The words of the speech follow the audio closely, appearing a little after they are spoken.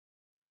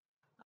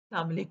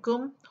Assalamu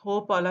alaikum.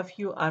 Hope all of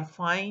you are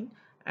fine.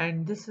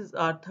 And this is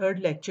our third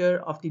lecture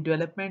of the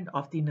development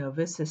of the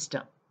nervous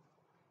system.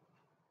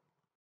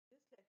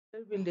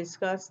 This lecture will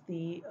discuss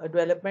the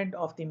development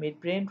of the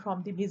midbrain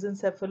from the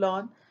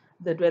mesencephalon,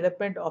 the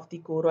development of the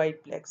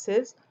choroid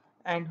plexus,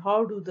 and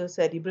how do the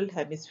cerebral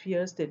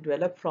hemispheres they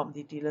develop from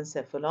the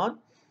telencephalon,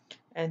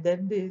 and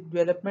then the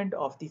development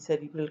of the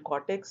cerebral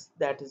cortex,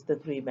 that is the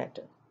gray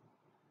matter.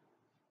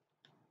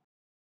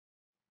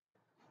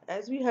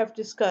 As we have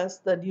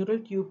discussed, the neural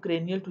tube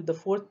cranial to the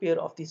fourth pair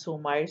of the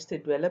somites, they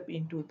develop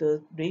into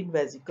the brain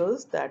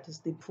vesicles, that is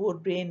the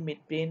forebrain,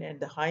 midbrain, and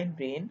the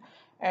hindbrain.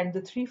 And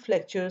the three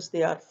flexures,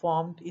 they are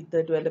formed in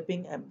the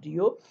developing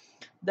embryo,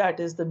 that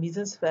is the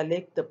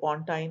mesencephalic, the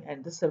pontine,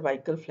 and the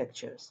cervical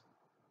flexures.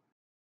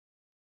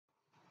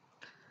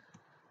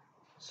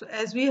 So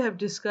as we have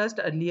discussed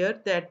earlier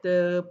that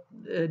the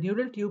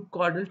neural tube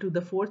caudal to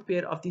the fourth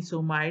pair of the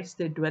somites,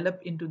 they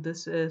develop into the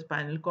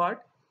spinal cord,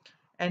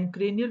 and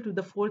cranial to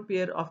the fourth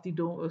pair of the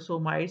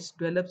somites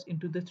develops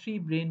into the three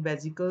brain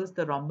vesicles,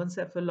 the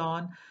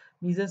rhombencephalon,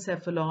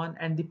 mesencephalon,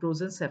 and the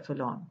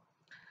prosencephalon.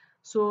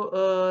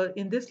 So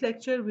in this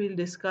lecture, we'll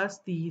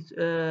discuss the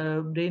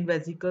brain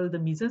vesicle, the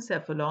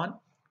mesencephalon,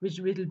 which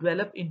will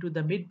develop into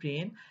the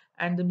midbrain,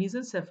 and the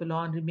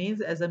mesencephalon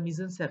remains as a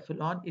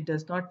mesencephalon. It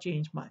does not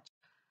change much.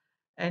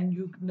 And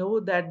you know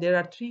that there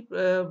are three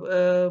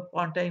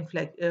pontine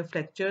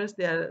flexures.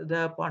 There are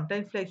the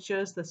pontine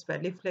flexures, the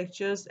sphenic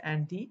flexures,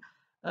 and the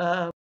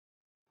uh,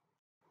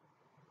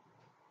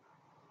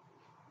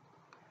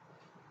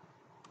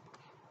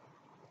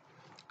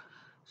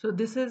 so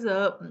this is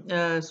a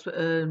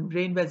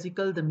brain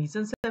vesicle, the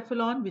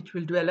mesencephalon, which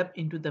will develop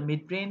into the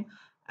midbrain,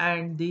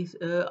 and these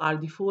are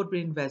the four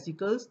brain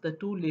vesicles, the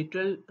two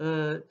lateral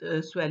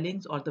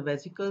swellings or the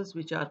vesicles,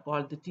 which are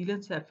called the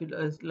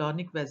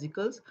telencephalonic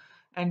vesicles,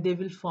 and they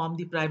will form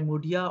the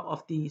primordia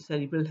of the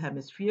cerebral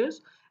hemispheres,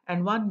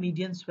 and one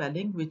median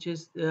swelling, which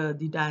is the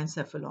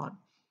diencephalon.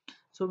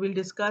 So we'll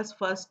discuss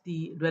first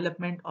the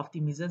development of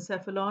the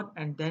mesencephalon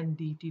and then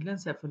the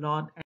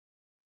telencephalon.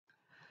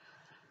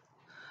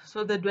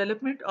 So the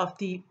development of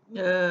the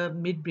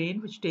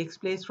midbrain, which takes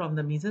place from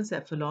the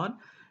mesencephalon,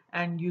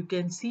 and you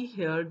can see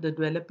here the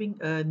developing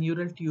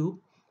neural tube,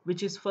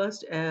 which is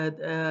first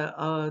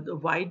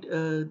wide,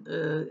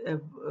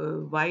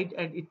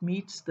 and it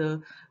meets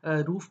the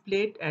roof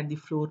plate and the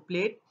floor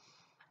plate,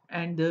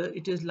 and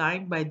it is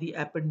lined by the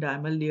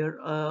ependymal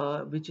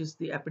layer, which is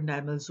the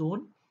ependymal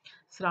zone.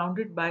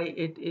 Surrounded by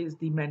it is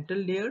the mental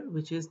layer,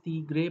 which is the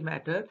gray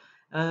matter.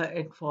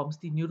 It forms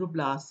the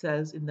neuroblast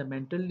cells in the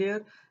mental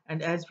layer.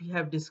 And as we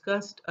have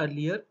discussed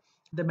earlier,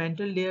 the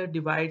mental layer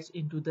divides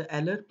into the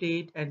alar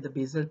plate and the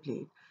basal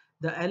plate.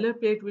 The alar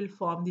plate will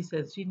form the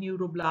sensory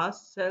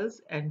neuroblast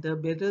cells, and the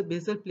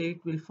basal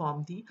plate will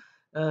form the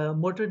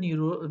motor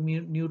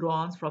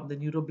neurons from the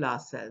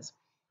neuroblast cells.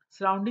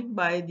 Surrounding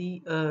by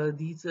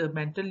these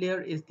mental layer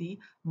is the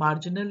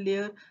marginal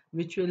layer,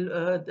 which will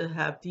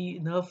have the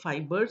nerve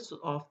fibers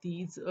of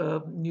these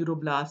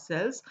neuroblast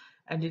cells,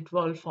 and it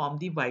will form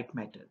the white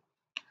matter.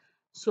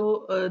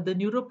 So the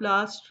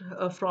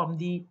neuroblast from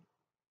the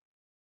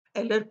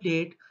alar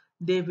plate,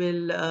 they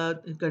will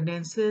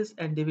condenses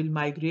and they will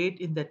migrate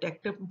in the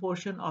tectum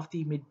portion of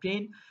the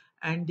midbrain,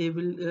 and they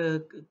will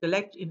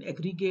collect in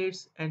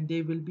aggregates, and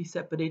they will be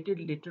separated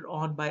later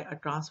on by a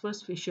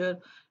transverse fissure,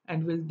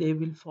 and they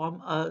will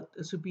form a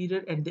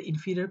superior and the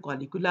inferior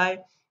colliculi,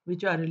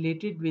 which are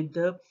related with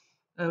the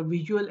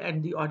visual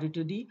and the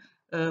auditory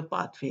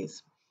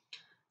pathways.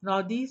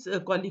 Now these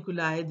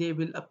colliculi, they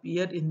will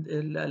appear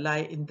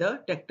lie in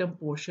the tectum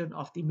portion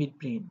of the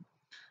midbrain.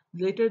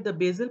 Later, the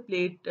basal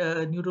plate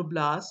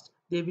neuroblasts,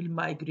 they will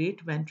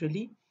migrate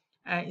ventrally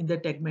in the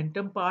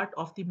tegmentum part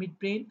of the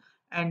midbrain,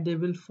 and they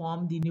will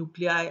form the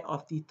nuclei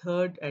of the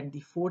third and the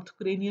fourth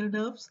cranial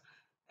nerves,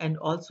 and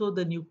also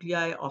the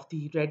nuclei of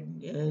the red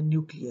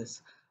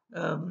nucleus.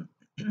 Um,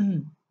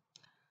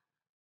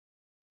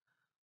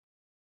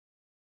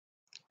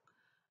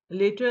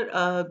 Later,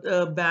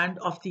 a band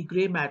of the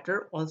gray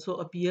matter also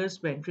appears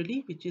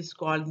ventrally, which is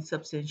called the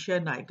substantia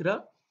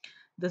nigra.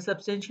 The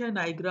substantia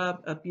nigra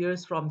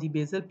appears from the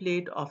basal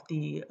plate of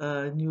the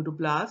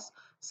neuroblast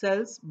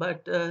cells,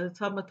 but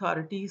some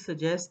authorities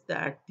suggest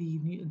that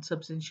the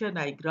substantia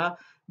nigra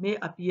may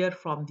appear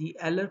from the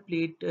alar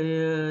plate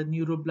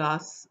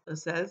neuroblast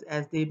cells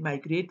as they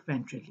migrate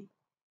ventrally.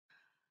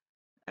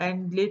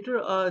 And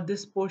later,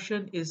 this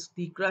portion is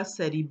the crus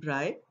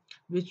cerebri,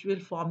 which will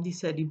form the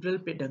cerebral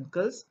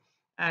peduncles,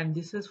 and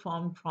this is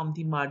formed from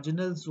the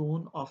marginal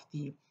zone of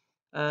the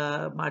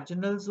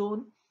marginal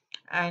zone,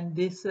 and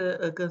this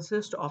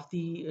consists of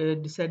the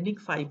descending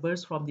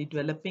fibers from the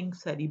developing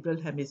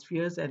cerebral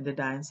hemispheres and the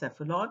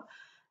diencephalon,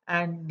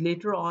 and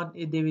later on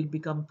they will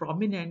become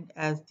prominent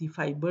as the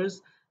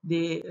fibers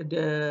they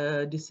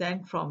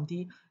descend from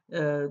the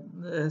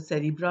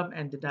cerebrum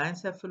and the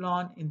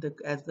diencephalon in the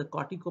as the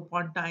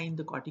corticopontine,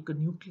 the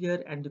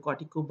corticonuclear, and the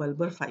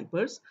corticobulbar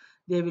fibers.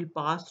 They will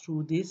pass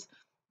through this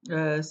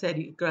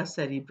crus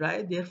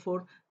cerebri.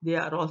 Therefore, they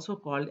are also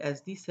called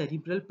as the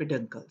cerebral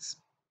peduncles.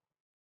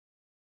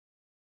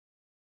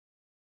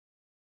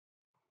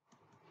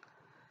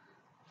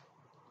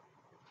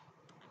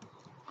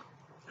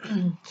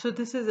 So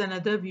this is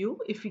another view.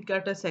 If we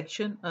cut a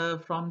section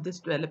from this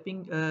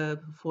developing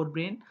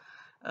forebrain,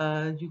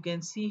 you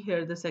can see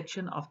here the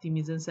section of the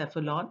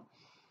mesencephalon.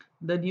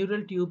 The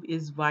neural tube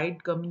is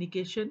wide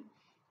communication,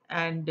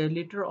 and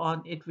later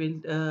on it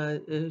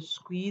will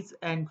squeeze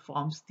and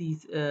forms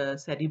the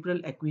cerebral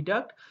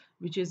aqueduct,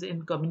 which is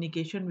in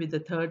communication with the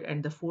third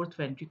and the fourth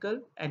ventricle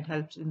and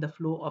helps in the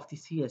flow of the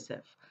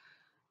CSF.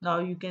 Now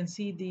you can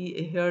see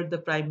here the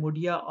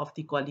primordia of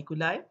the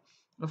colliculi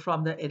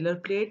from the Eller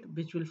plate,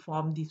 which will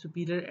form the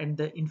superior and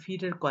the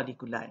inferior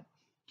colliculi.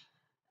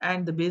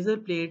 And the basal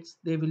plates,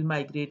 they will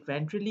migrate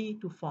ventrally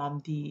to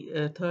form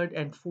the third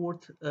and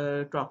fourth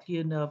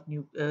trochlear nerve,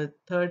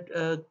 third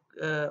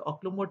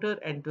oculomotor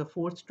and the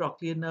fourth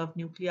trochlear nerve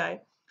nuclei,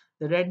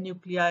 the red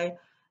nuclei,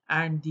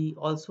 and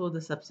also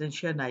the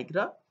substantia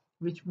nigra,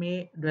 which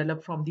may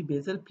develop from the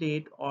basal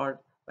plate or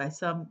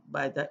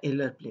by the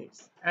alar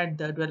plates, and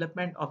the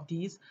development of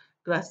these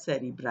crus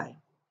cerebri.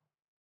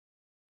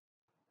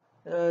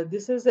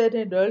 This is an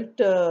adult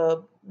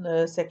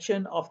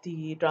section of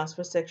the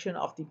transverse section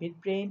of the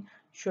midbrain,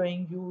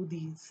 showing you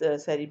these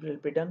cerebral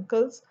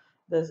peduncles,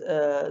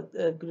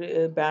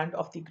 the band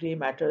of the gray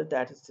matter,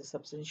 that is the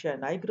substantia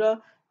nigra,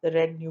 the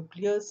red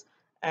nucleus,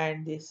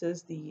 and this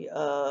is the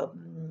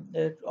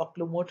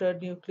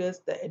oculomotor nucleus,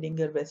 the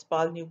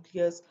Edinger-Westphal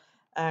nucleus,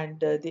 and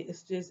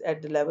this is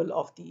at the level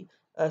of the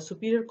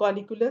superior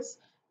colliculus,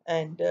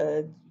 and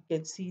you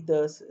can see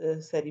the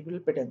cerebral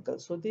peduncle.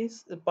 So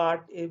this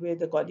part where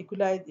the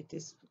colliculi, it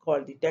is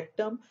called the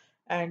tectum,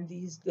 and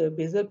these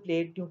basal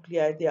plate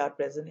nuclei, they are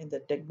present in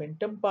the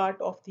tegmentum part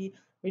of the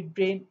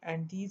midbrain,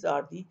 and these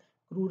are the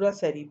crura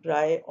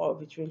cerebri, or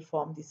which will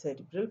form the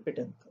cerebral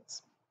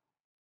peduncles.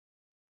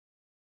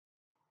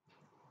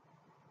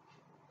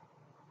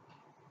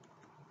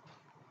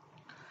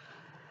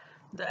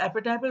 The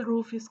epidermal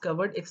roof is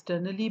covered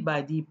externally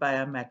by the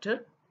pia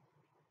mater,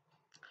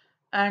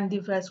 and the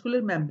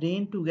vascular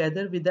membrane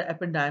together with the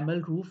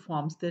ependymal roof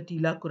forms the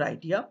tela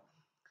choroidea,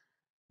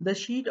 the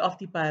sheet of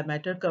the pia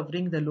mater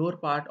covering the lower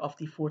part of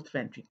the fourth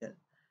ventricle.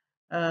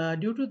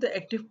 Due to the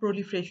active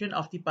proliferation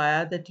of the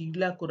pia, the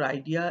tela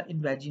choroidea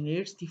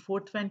invaginates the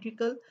fourth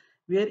ventricle,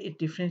 where it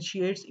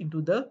differentiates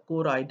into the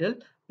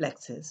choroidal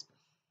plexus.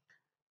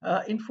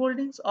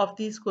 Enfoldings of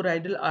these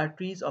choroidal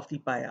arteries of the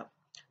pia.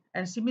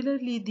 And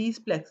similarly, these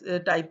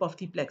type of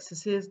the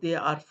plexuses, they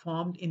are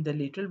formed in the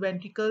lateral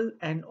ventricle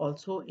and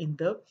also in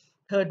the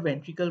third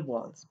ventricle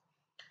walls.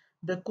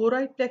 The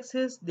choroid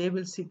plexus,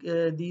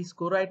 these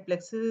choroid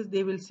plexuses,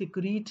 they will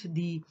secrete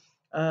the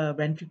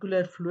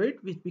ventricular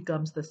fluid, which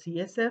becomes the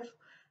CSF,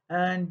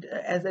 and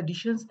as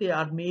additions they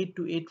are made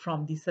to it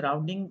from the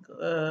surrounding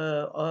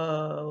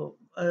of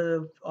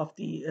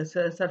the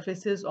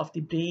surfaces of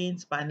the brain,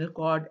 spinal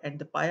cord, and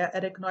the pia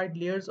arachnoid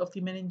layers of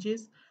the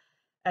meninges,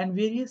 and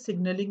various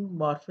signaling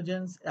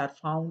morphogens are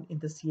found in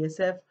the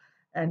CSF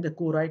and the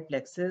choroid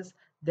plexus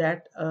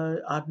that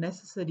are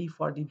necessary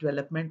for the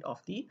development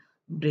of the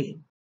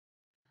brain.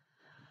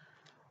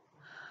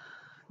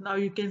 Now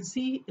you can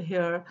see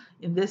here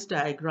in this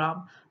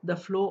diagram the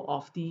flow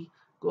of the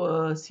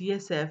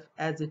CSF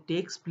as it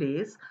takes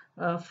place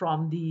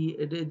from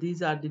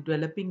these are the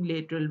developing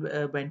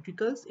lateral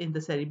ventricles in the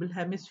cerebral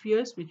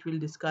hemispheres, which we'll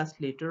discuss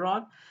later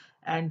on.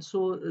 And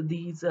so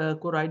these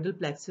choroidal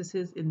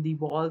plexuses in the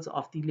walls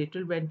of the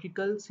lateral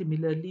ventricle,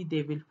 similarly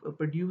they will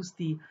produce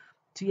the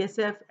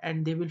CSF,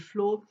 and they will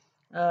flow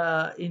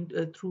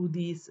through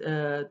these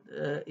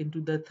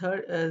into the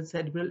third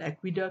cerebral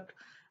aqueduct,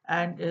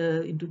 and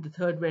into the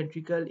third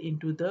ventricle,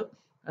 into the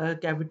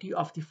cavity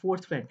of the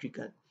fourth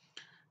ventricle.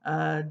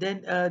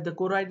 Then the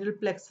choroidal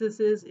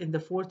plexuses in the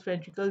fourth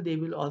ventricle, they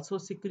will also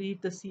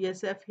secrete the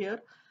CSF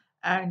here,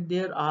 and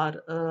there are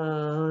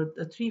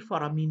three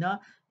foramina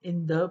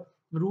in the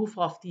roof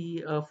of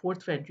the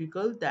fourth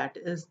ventricle. That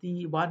is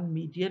the one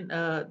median,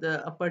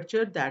 the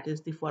aperture, that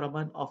is the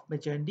foramen of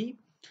Magendie,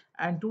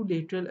 and two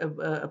lateral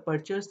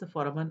apertures, the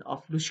foramen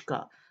of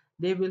Luschka.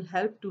 They will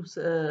help to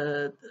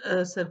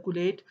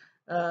circulate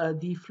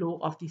the flow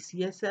of the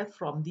CSF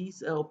from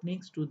these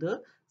openings to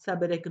the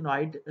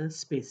subarachnoid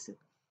space,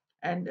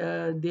 and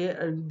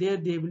there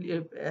they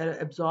will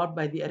absorb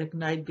by the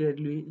arachnoid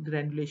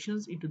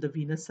granulations into the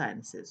venous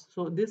sinuses.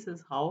 So this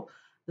is how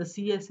the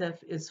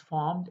CSF is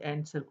formed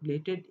and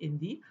circulated in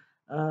the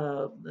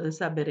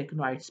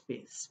subarachnoid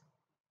space.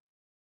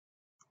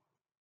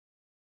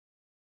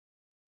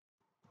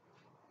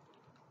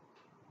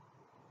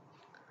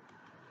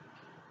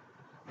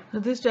 So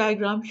this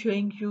diagram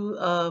showing you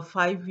a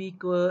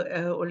 5-week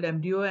old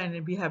embryo,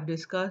 and we have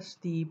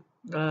discussed the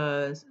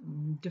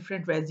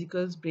different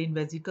vesicles, brain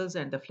vesicles,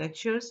 and the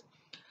flexures.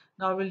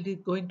 Now we'll be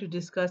going to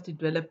discuss the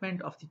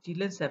development of the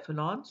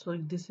telencephalon. So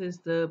this is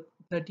the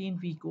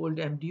 13-week-old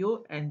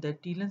embryo, and the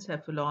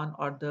telencephalon,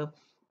 or the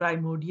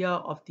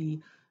primordia of the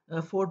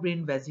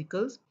forebrain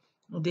vesicles.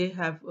 They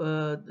have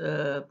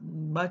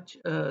much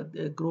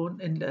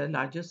grown in a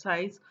larger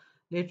size.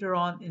 Later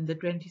on, in the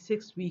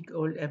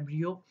 26-week-old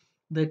embryo,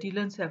 the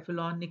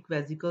telencephalonic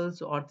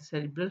vesicles, or the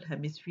cerebral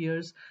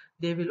hemispheres,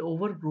 they will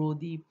overgrow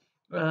the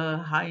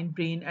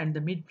hindbrain and the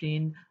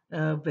midbrain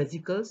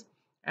vesicles,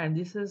 and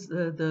this is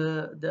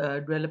the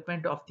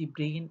development of the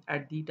brain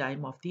at the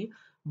time of the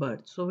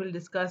birth. So we'll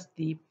discuss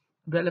the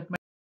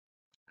development.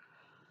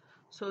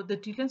 So the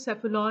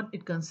telencephalon,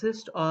 it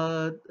consists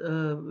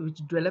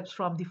which develops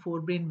from the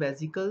forebrain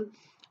vesicle,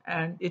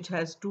 and it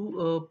has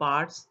two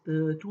parts: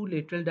 the two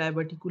lateral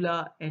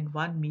diverticula and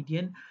one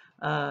median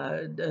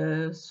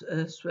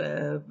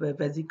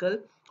vesicle,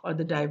 or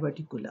the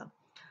diverticula.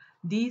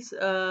 These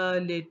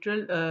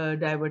lateral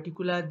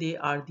diverticula, they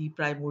are the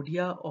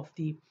primordia of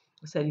the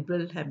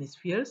cerebral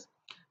hemispheres,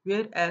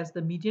 whereas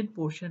the median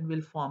portion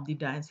will form the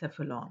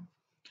diencephalon,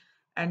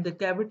 and the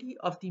cavity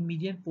of the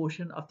median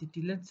portion of the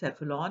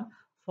telencephalon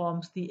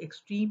forms the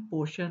extreme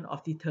portion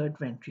of the third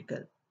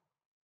ventricle,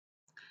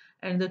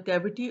 and the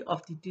cavity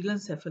of the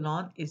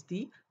telencephalon is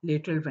the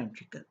lateral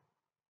ventricle.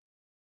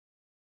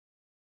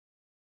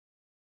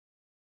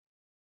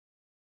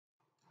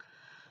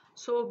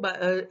 So,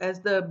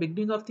 as the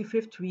beginning of the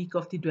fifth week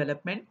of the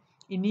development,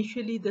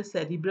 initially the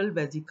cerebral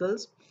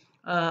vesicles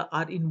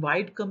are in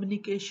wide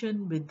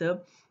communication with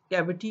the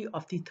cavity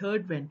of the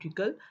third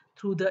ventricle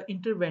through the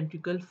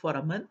interventricular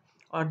foramen,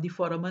 or the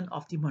foramen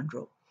of the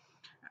Monro.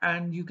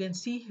 And you can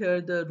see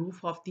here the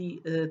roof of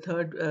the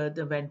third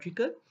the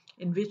ventricle,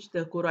 in which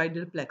the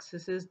choroidal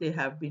plexuses, they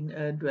have been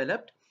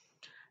developed,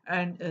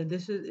 and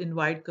this is in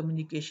wide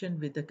communication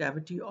with the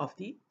cavity of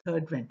the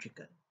third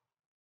ventricle.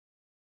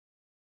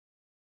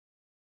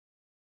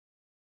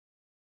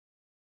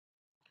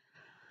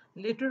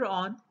 Later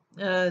on,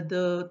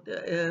 the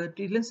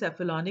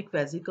telencephalonic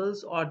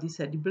vesicles, or the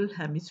cerebral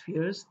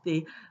hemispheres,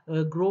 they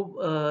grow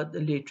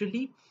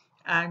laterally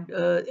and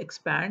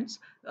expands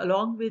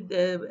along with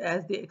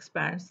as they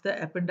expands the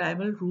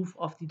ependymal roof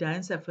of the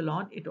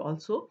diencephalon. It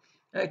also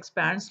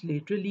expands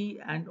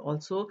laterally and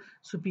also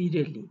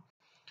superiorly.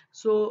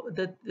 So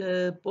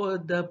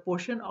the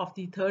portion of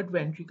the third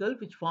ventricle,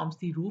 which forms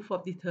the roof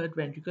of the third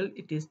ventricle,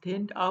 it is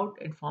thinned out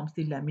and forms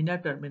the lamina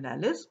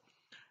terminalis,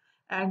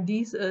 and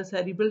these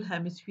cerebral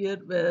hemisphere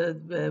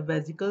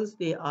vesicles,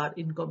 they are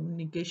in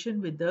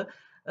communication with the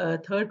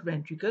third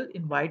ventricle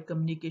in wide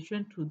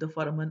communication through the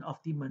foramen of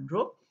the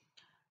Monro,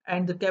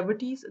 and the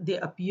cavities, they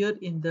appear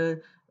in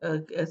the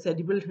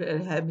cerebral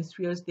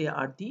hemispheres, they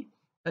are the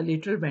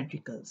lateral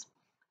ventricles.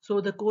 So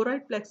the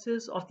choroid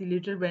plexus of the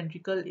lateral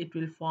ventricle, it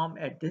will form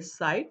at this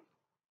side,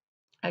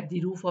 at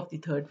the roof of the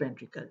third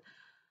ventricle.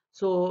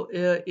 So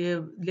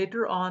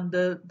later on,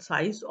 the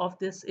size of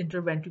this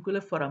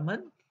interventricular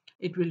foramen,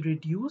 it will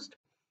reduce,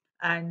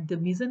 and the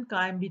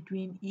mesenchyme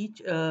between each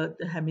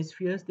the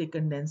hemispheres, they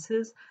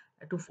condenses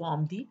to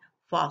form the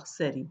falx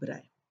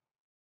cerebri.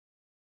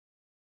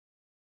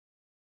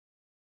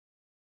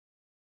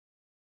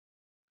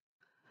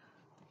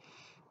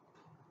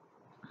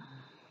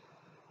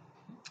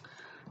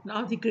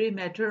 Now the gray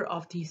matter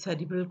of the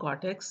cerebral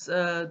cortex,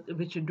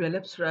 which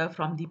develops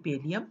from the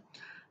pallium.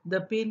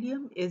 The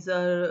pallium is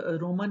a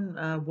Roman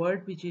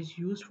word which is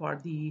used for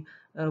the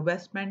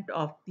vestment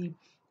of the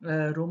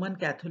Roman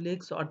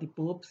Catholics or the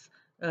popes.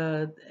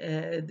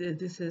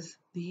 This is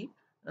the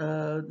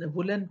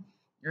woolen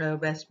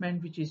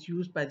vestment which is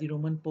used by the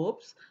Roman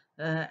popes,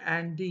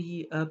 and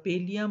the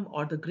pallium,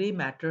 or the gray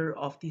matter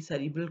of the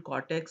cerebral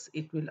cortex,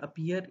 it will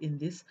appear in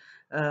this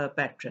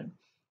pattern.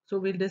 So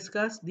we'll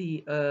discuss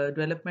the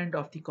development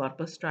of the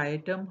corpus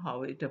striatum,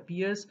 how it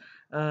appears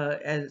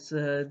as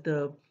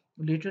the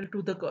lateral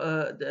to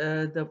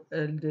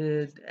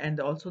and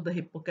also the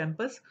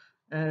hippocampus.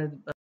 Uh,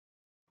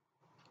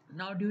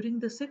 Now, during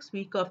the sixth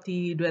week of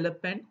the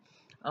development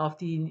of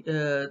the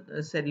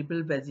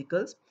cerebral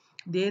vesicles,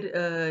 there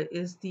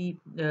is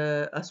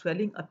a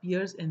swelling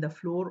appears in the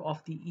floor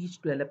of the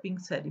each developing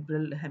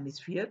cerebral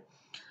hemisphere,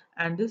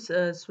 and this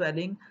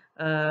swelling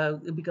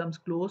becomes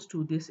close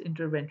to this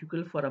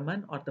interventricular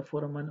foramen, or the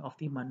foramen of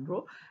the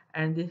Monro,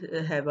 and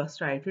they have a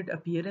striated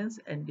appearance,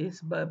 and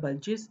this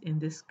bulges in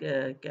this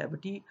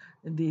cavity.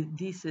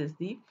 This is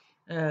the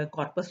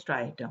corpus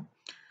striatum.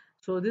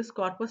 So this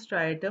corpus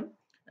striatum,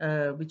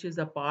 which is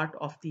a part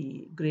of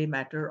the gray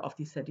matter of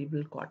the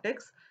cerebral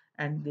cortex,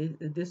 and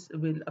this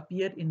will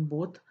appear in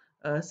both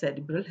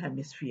cerebral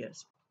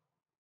hemispheres.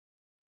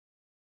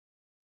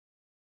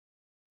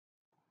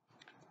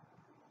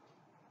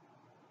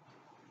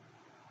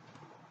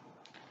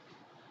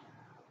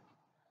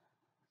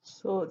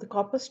 So the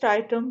corpus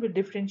striatum will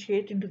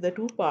differentiate into the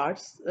two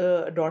parts: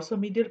 a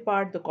dorsomedial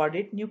part, the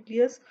caudate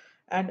nucleus,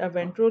 and a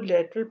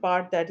ventrolateral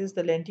part, that is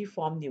the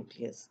lentiform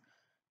nucleus.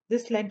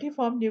 This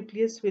lentiform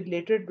nucleus will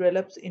later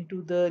develops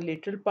into the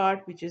lateral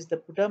part, which is the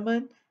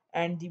putamen,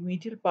 and the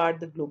medial part,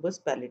 the globus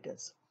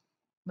pallidus.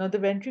 Now, the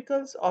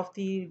ventricles of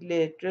the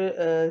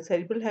lateral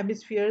cerebral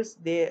hemispheres,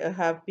 they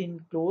have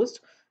been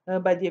closed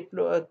by the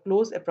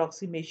close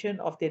approximation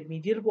of their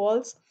medial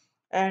walls,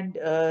 and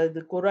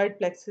the choroid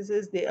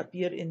plexuses, they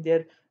appear in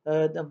their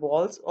the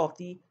walls of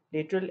the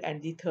lateral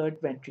and the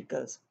third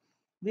ventricles.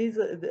 These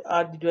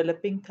are the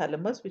developing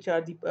thalamus, which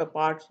are the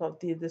parts of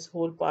the this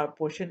whole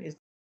portion is.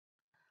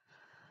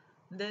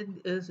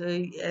 Then, as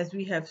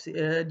we have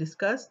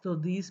discussed, so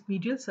these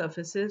medial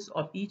surfaces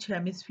of each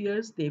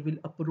hemispheres, they will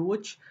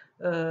approach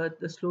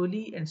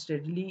slowly and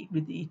steadily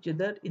with each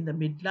other in the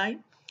midline,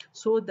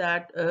 so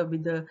that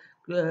with the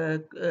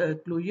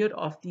closure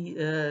of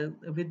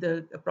with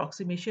the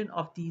approximation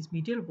of these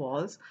medial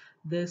walls,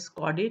 this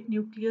caudate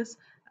nucleus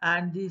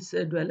and this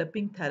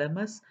developing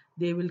thalamus,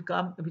 they will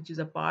come, which is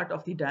a part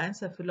of the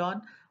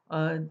diencephalon,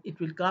 it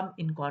will come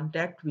in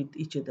contact with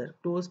each other,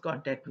 close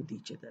contact with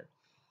each other.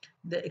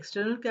 The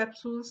external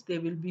capsules, they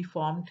will be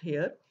formed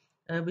here,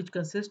 which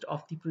consist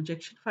of the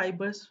projection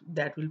fibers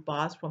that will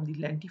pass from the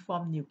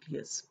lentiform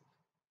nucleus.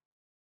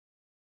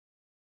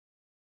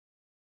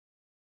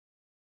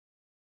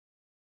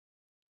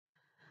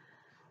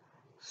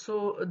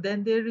 So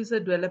then there is a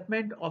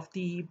development of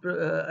the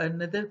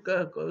another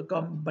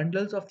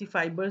bundles of the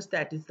fibers,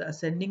 that is the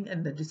ascending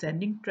and the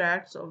descending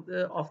tracts of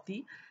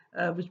the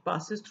which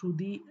passes through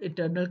the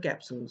internal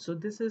capsule. So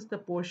this is the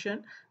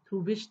portion through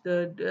which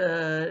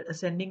the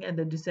ascending and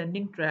the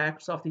descending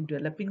tracts of the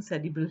developing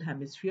cerebral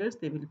hemispheres,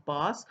 they will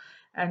pass,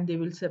 and they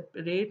will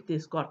separate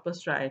this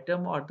corpus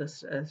striatum or the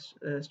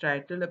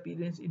striatal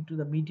appearance into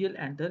the medial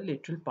and the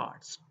lateral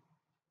parts.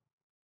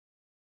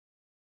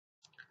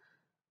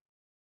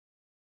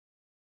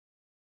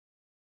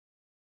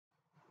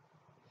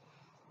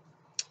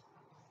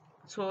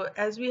 So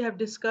as we have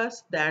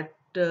discussed that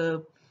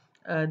the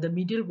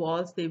medial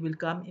walls, they will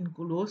come in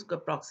close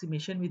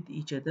approximation with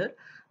each other.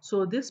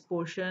 So this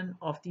portion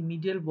of the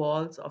medial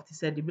walls of the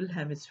cerebral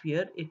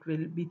hemisphere, it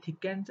will be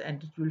thickened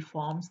and it will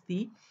forms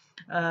the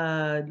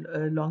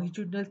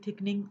longitudinal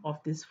thickening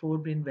of this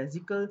forebrain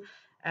vesicle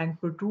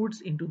and protrudes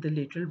into the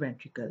lateral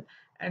ventricle.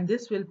 And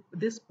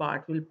this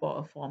part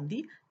will form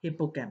the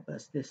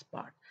hippocampus, this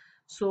part.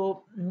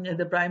 So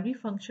the primary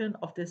function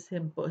of this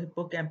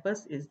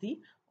hippocampus is the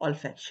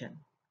olfaction.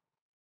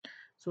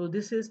 So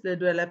this is the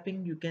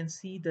developing, you can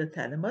see the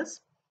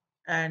thalamus,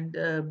 and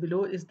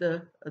below is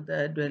the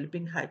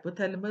developing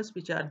hypothalamus,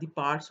 which are the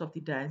parts of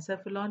the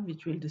diencephalon,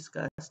 which we'll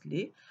discuss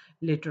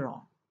later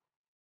on.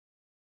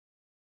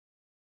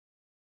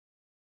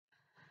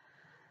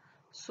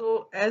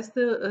 So as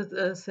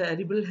the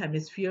cerebral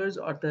hemispheres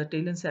or the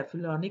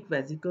telencephalonic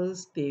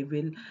vesicles, they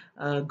will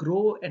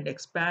grow and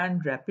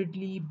expand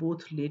rapidly,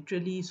 both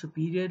laterally,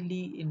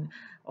 superiorly, in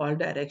all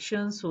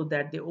directions, so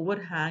that they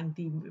overhang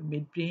the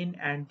midbrain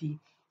and the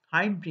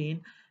hindbrain,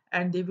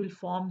 and they will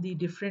form the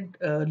different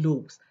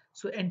lobes.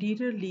 So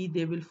anteriorly,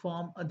 they will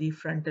form the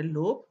frontal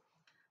lobe.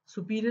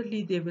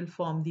 Superiorly, they will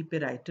form the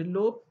parietal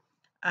lobe,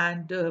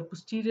 and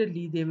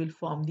posteriorly, they will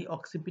form the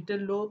occipital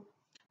lobe,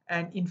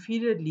 and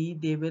inferiorly,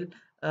 they will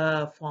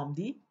form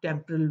the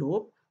temporal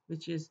lobe,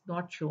 which is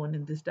not shown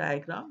in this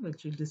diagram,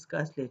 which we'll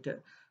discuss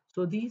later.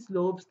 So these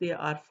lobes, they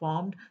are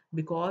formed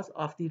because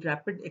of the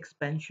rapid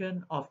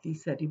expansion of the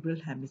cerebral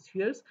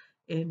hemispheres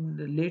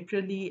in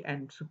laterally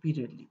and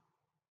superiorly.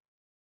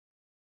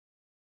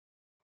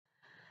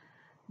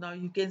 Now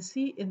you can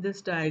see in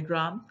this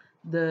diagram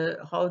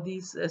how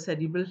these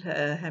cerebral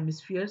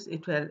hemispheres,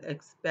 it will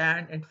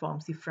expand and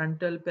forms the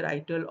frontal,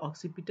 parietal,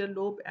 occipital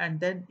lobe, and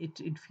then it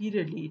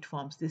inferiorly it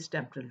forms this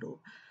temporal lobe.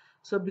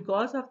 So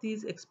because of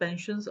these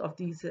expansions of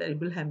these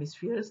cerebral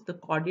hemispheres, the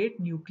caudate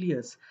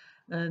nucleus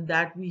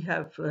that we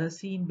have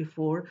seen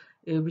before,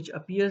 which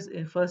appears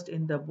first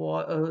in the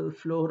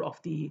floor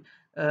of the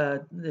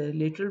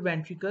lateral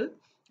ventricle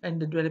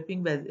and the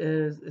developing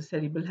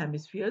cerebral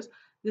hemispheres,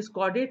 this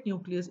caudate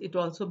nucleus, it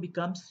also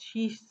becomes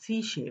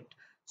C-shaped.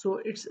 So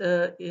its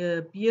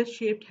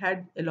pear-shaped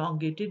head,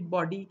 elongated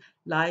body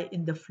lie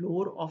in the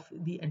floor of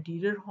the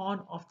anterior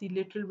horn of the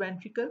lateral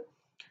ventricle,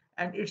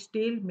 and its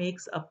tail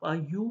makes up a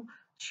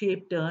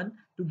U-shaped turn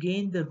to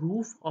gain the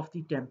roof of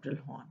the temporal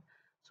horn.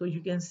 So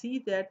you can see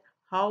that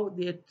how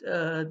this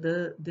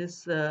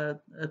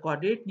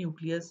caudate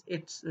nucleus,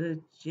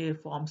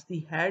 forms the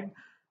head,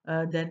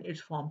 then it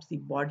forms the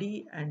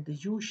body and the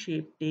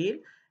U-shaped tail,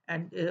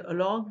 and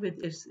along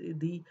with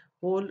the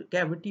whole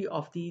cavity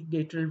of the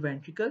lateral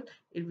ventricle,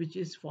 which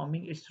is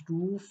forming its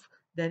roof.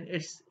 Then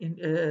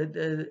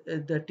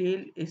the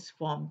tail is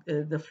formed,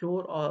 the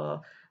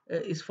floor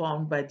is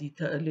formed by the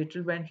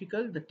lateral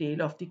ventricle. The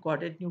tail of the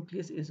caudate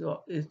nucleus is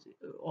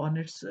on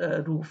its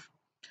roof.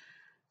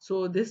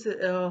 So this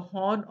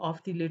horn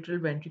of the lateral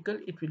ventricle,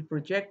 it will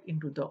project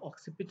into the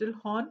occipital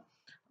horn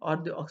or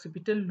the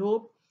occipital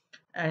lobe,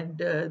 and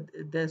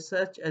the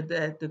such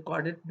that the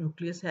caudate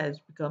nucleus has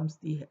becomes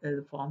the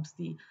forms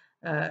the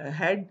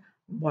head,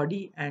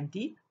 body, and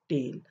the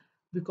tail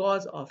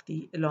because of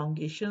the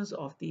elongations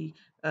of the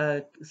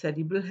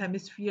cerebral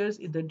hemispheres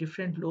in the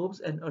different lobes,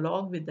 and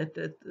along with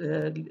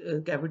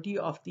that cavity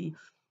of the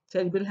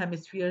cerebral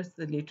hemispheres,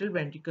 the lateral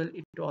ventricle,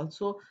 it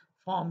also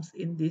forms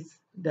in this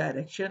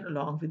direction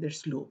along with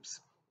its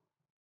lobes.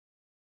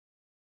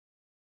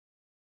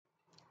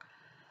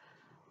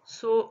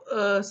 So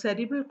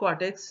cerebral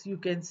cortex, you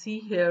can see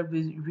here,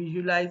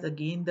 visualize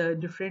again the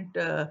different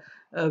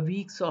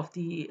weeks of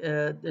the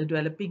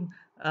developing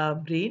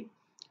brain.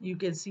 You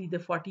can see the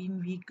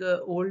 14-week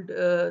old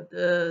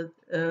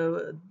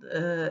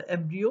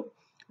embryo,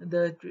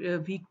 the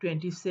week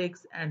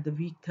 26 and the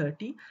week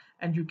 30,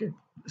 and you can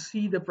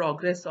see the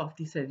progress of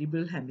the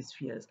cerebral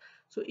hemispheres.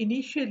 So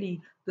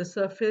initially, the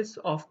surface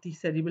of the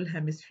cerebral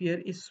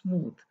hemisphere is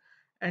smooth,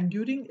 and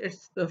during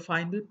its the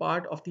final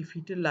part of the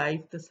fetal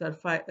life,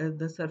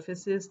 the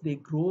surfaces they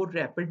grow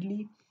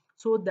rapidly,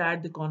 so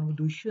that the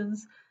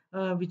convolutions,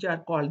 which are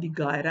called the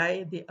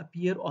gyri, they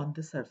appear on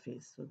the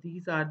surface. So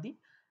these are the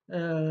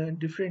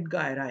different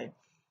gyri.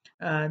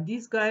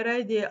 These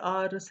gyri, they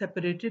are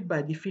separated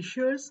by the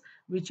fissures,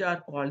 which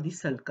are called the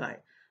sulci.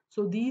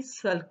 So these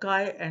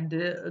sulci and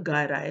the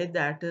gyri,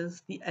 that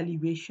is the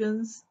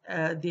elevations,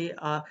 they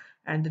are,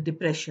 and the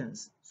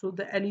depressions. So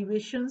the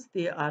elevations,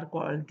 they are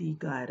called the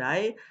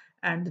gyri,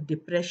 and the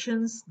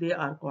depressions, they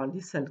are called the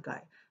sulci.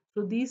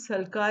 So these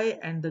sulci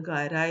and the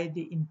gyri,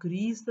 they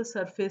increase the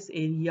surface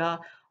area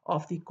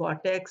of the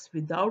cortex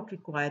without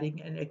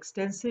requiring an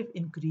extensive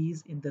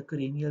increase in the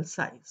cranial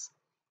size.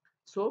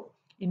 So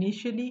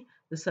initially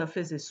the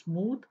surface is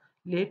smooth.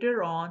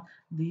 Later on,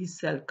 these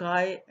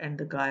sulci and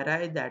the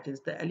gyri, that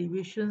is the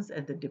elevations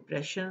and the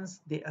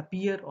depressions, they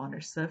appear on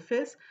its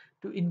surface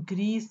to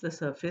increase the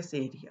surface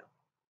area.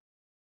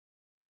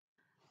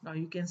 Now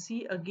you can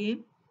see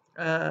again,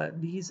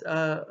 these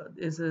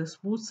is a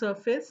smooth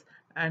surface,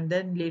 and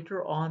then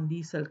later on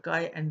the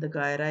sulci and the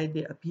gyri,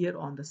 they appear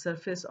on the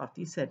surface of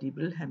the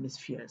cerebral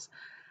hemispheres.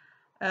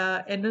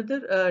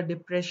 Another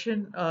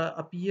depression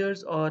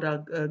appears, or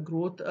a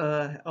growth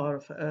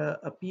or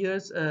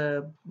appears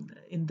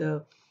in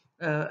the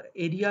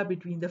area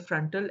between the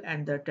frontal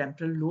and the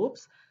temporal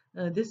lobes.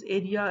 This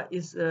area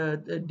is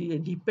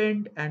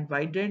deepened and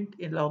widened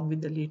along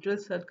with the lateral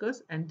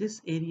sulcus, and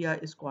this area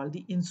is called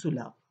the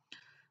insula.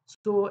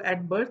 So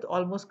at birth,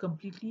 almost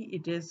completely,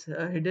 it is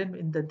hidden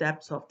in the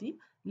depths of the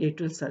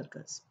lateral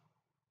sulcus.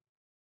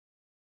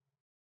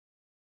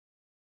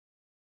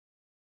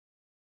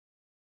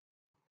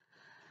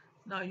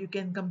 Now you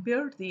can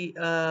compare the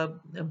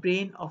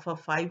brain of a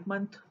 5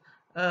 month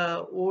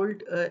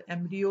old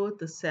embryo,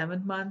 the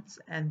 7 months,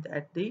 and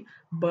at the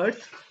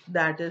birth,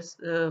 that is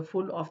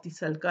full of the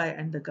sulci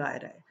and the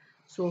gyri.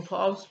 So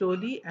how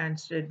slowly and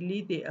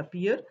steadily they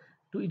appear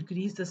to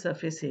increase the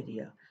surface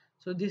area.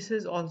 So this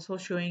is also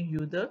showing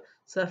you the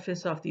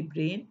surface of the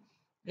brain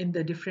in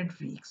the different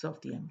weeks of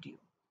the embryo.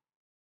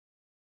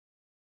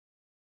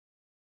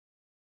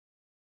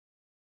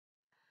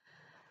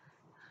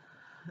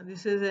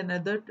 This is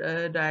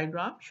another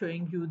diagram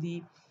showing you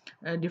the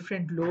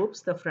different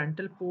lobes, the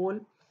frontal pole,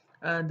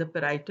 the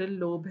parietal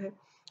lobe,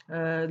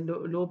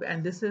 lobe,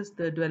 and this is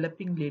the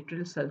developing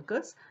lateral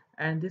sulcus.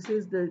 And this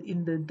is the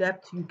in the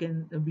depth you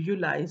can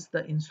visualize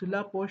the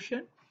insula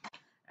portion,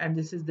 and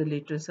this is the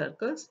lateral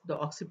sulcus, the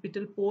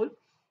occipital pole,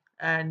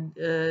 and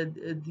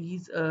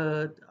these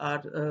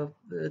are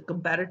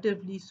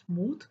comparatively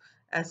smooth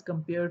as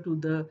compared to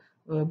the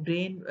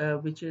brain,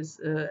 which is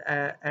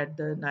at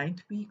the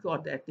ninth week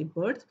or at the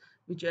birth,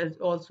 which is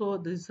also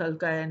the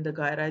sulci and the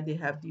gyri, they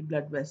have the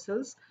blood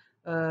vessels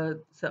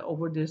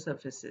over their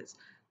surfaces.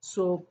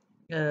 So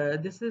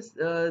this is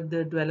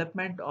the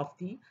development of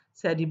the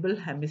cerebral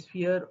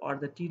hemisphere or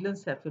the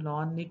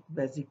telencephalonic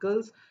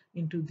vesicles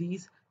into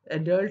these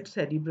adult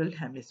cerebral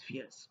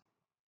hemispheres.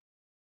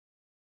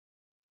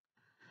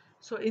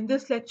 So in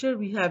this lecture,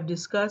 we have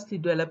discussed the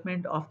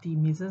development of the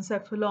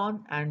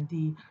mesencephalon and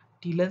the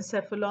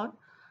telencephalon.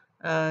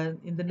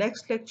 In the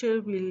next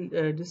lecture,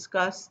 we'll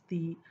discuss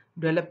the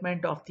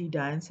development of the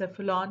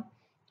diencephalon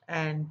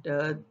and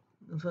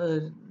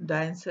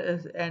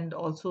and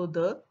also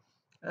the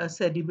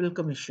cerebral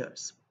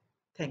commissures.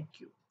 Thank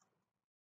you.